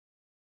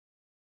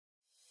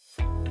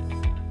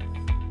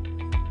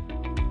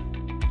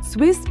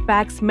Swiss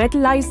Pack's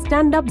metalized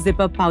stand-up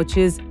zipper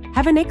pouches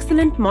have an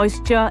excellent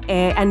moisture,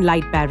 air and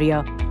light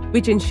barrier,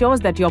 which ensures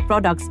that your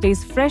product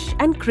stays fresh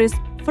and crisp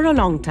for a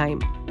long time.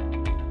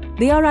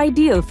 They are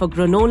ideal for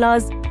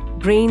granolas,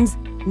 grains,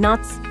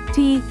 nuts,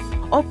 tea,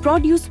 or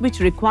produce which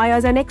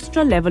requires an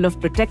extra level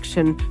of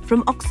protection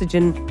from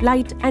oxygen,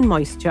 light and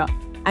moisture,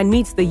 and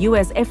meets the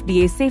US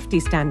FDA safety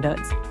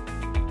standards.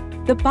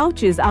 The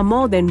pouches are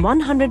more than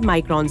 100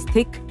 microns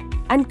thick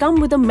and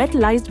come with a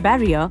metalized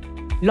barrier,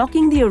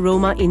 locking the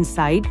aroma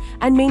inside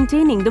and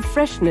maintaining the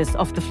freshness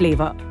of the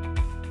flavor.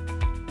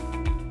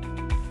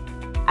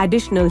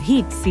 Additional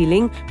heat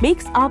sealing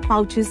makes our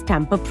pouches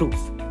tamper-proof.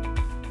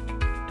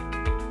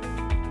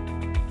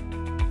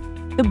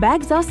 The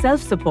bags are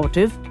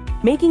self-supportive,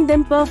 making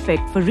them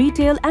perfect for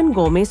retail and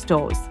gourmet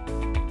stores.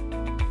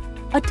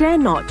 A tear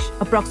notch,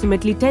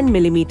 approximately 10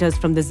 mm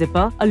from the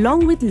zipper,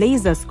 along with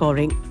laser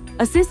scoring,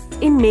 assists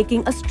in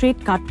making a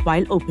straight cut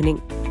while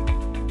opening.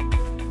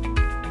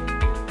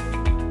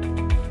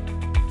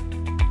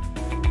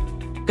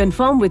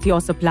 Confirm with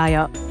your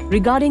supplier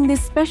regarding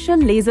this special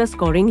laser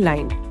scoring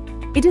line.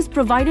 It is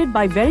provided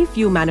by very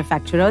few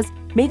manufacturers,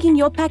 making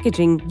your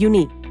packaging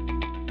unique.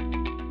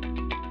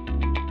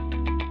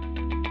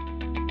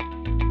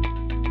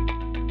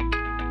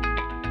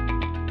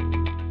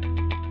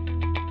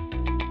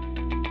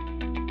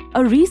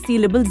 A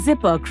resealable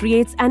zipper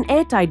creates an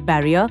airtight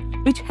barrier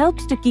which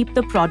helps to keep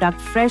the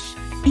product fresh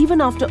even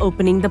after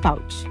opening the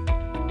pouch.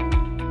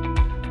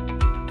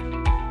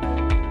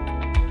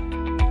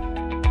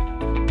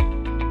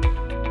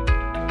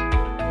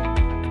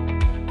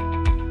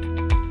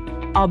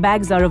 Our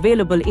bags are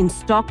available in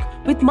stock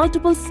with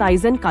multiple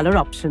size and color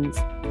options.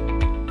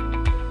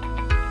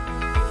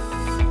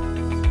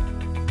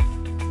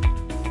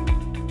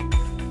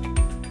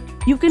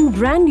 You can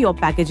brand your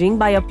packaging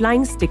by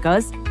applying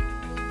stickers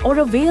or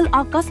avail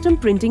our custom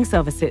printing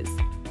services.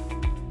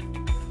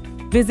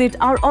 Visit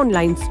our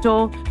online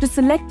store to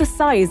select the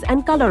size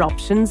and color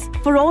options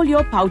for all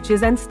your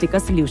pouches and sticker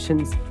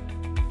solutions.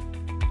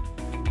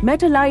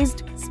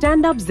 Metalized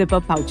Stand-Up Zipper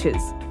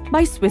Pouches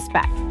by Swiss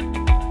Pack.